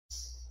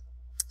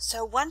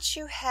So once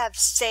you have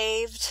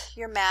saved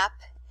your map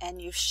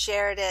and you've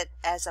shared it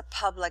as a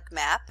public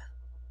map,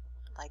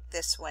 like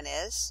this one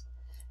is,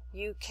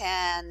 you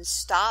can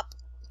stop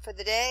for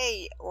the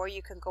day or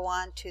you can go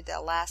on to the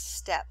last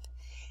step.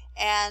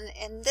 And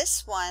in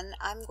this one,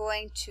 I'm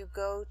going to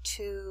go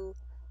to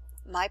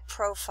my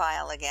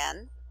profile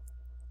again,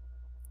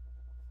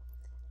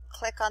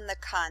 click on the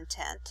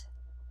content,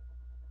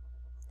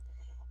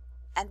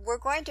 and we're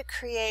going to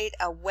create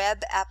a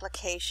web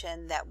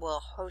application that will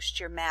host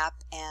your map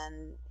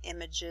and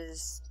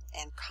images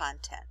and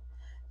content.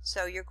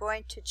 So you're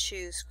going to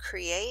choose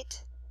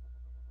Create,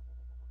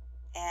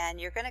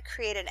 and you're going to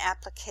create an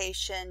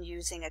application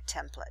using a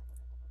template.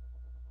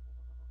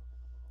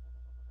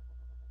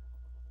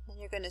 And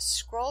you're going to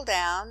scroll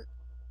down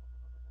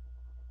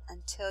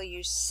until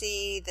you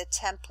see the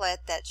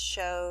template that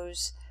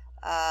shows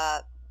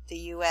the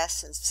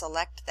US and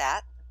select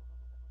that.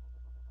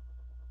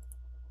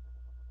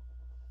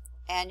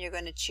 And you're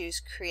going to choose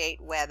Create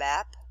Web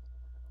App.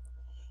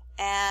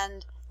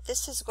 And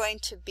this is going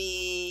to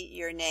be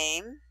your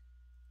name.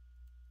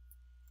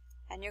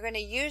 And you're going to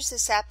use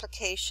this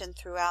application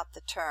throughout the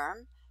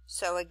term.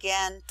 So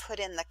again, put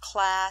in the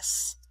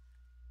class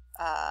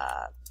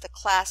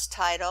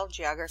title,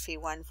 Geography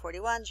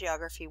 141,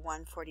 Geography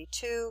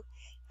 142,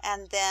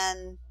 and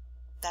then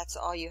that's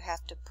all you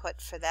have to put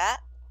for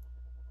that.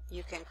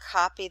 You can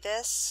copy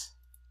this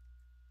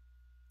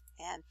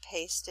and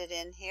paste it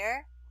in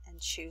here and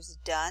choose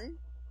Done.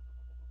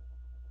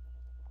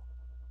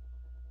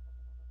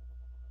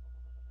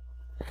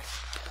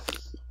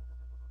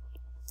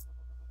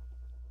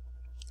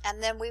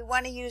 And then we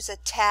want to use a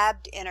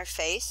tabbed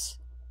interface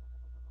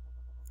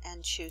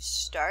and choose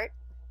Start.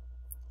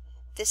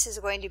 This is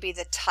going to be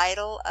the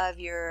title of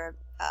your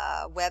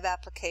web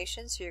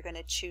application, so you're going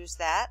to choose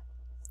that.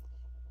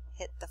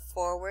 Hit the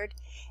forward,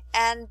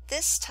 and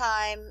this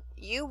time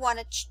you want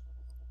to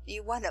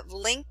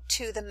link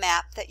to the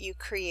map that you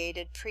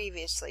created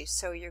previously.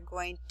 So you're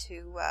going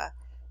to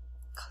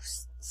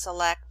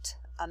select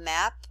a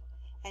map,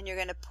 and you're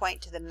going to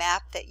point to the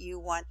map that you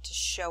want to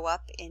show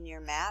up in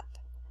your map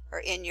or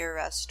in your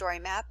story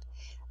map.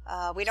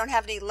 We don't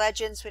have any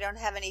legends, we don't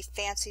have any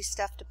fancy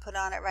stuff to put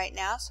on it right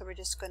now, so we're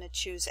just going to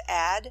choose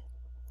Add,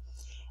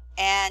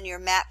 and your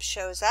map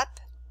shows up.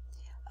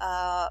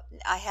 I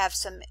have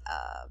some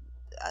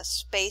a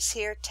space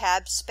here,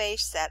 tab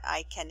space, that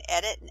I can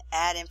edit and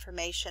add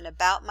information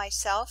about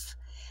myself,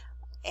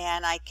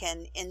 and I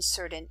can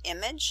insert an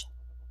image.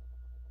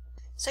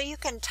 So you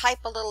can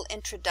type a little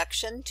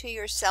introduction to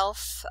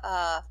yourself.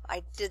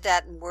 I did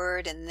that in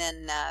Word and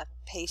then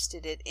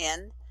pasted it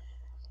in.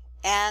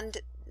 And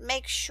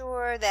make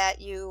sure that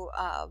you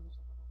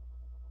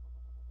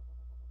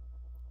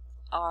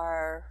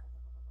are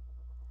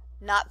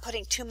not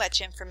putting too much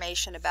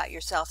information about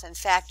yourself. In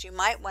fact, you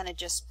might want to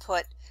just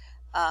put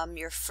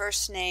your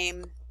first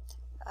name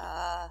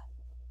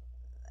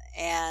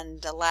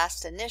and the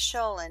last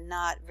initial, and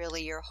not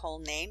really your whole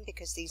name,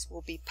 because these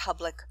will be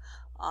public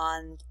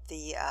on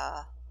the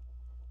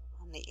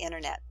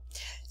internet.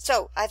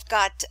 So I've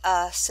got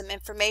some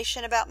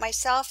information about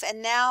myself,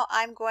 and now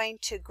I'm going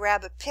to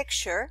grab a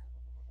picture.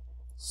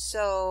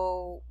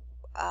 So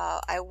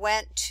I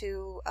went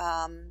to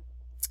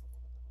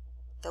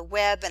the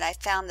web and I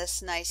found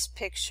this nice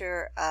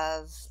picture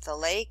of the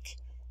lake,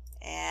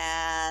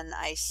 and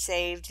I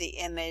saved the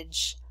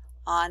image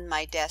on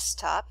my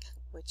desktop,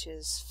 which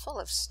is full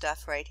of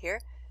stuff right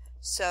here.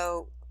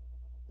 So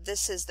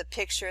this is the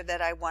picture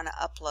that I want to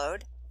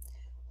upload.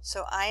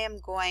 So I am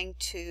going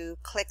to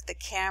click the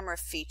camera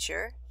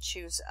feature,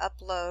 choose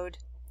Upload,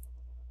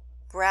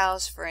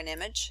 browse for an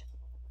image,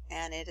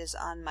 and it is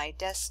on my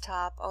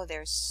desktop. Oh,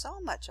 there's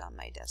so much on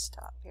my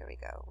desktop. Here we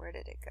go. Where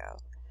did it go?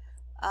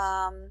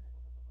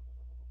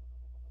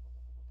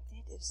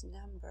 It is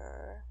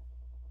number,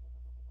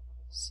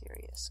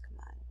 serious, come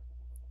on.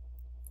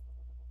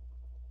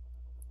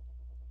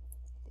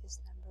 It is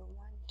number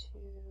 1, 2,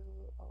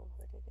 oh,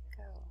 where did it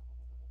go?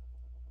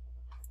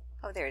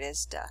 Oh, there it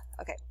is, duh.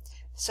 Okay,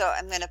 so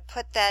I'm going to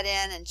put that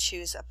in and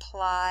choose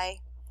Apply.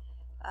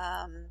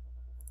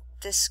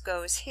 This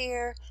goes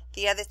here.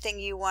 The other thing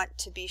you want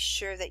to be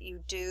sure that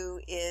you do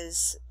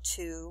is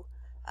to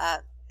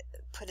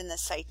put in the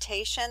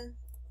citation,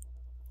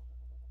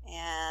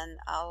 and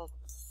I'll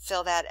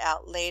fill that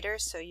out later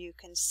so you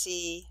can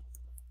see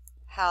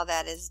how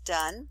that is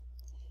done.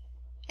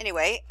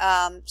 Anyway,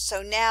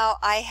 so now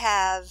I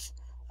have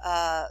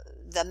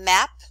the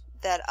map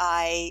that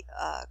I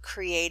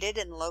created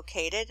and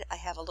located. I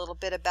have a little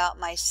bit about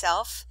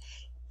myself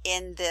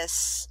in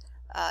this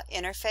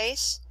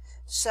interface.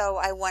 So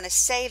I want to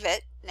save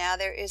it. Now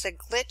there is a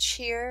glitch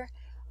here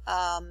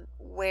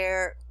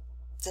where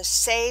the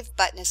Save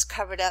button is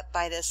covered up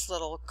by this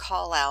little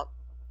call out,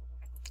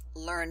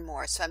 Learn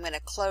More. So I'm going to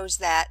close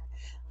that.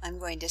 I'm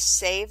going to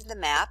save the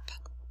map,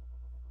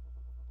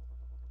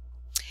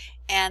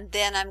 and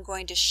then I'm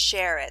going to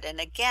share it. And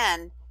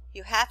again,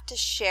 you have to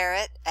share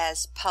it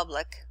as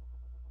public,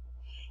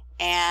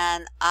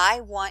 and I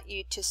want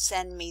you to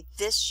send me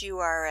this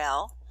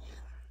URL,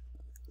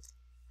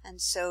 And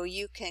so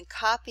you can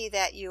copy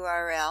that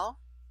URL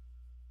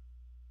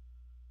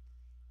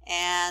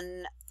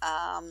and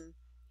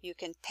you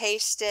can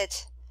paste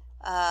it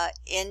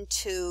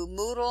into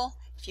Moodle.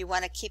 If you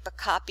want to keep a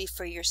copy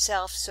for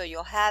yourself so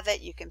you'll have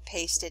it, you can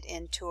paste it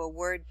into a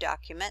Word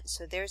document.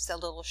 So there's the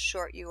little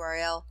short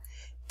URL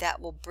that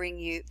will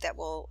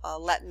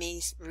let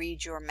me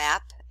read your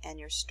map and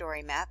your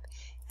story map.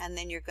 And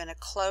then you're going to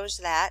close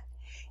that,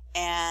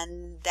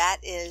 and that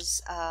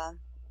is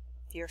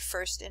your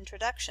first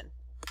introduction.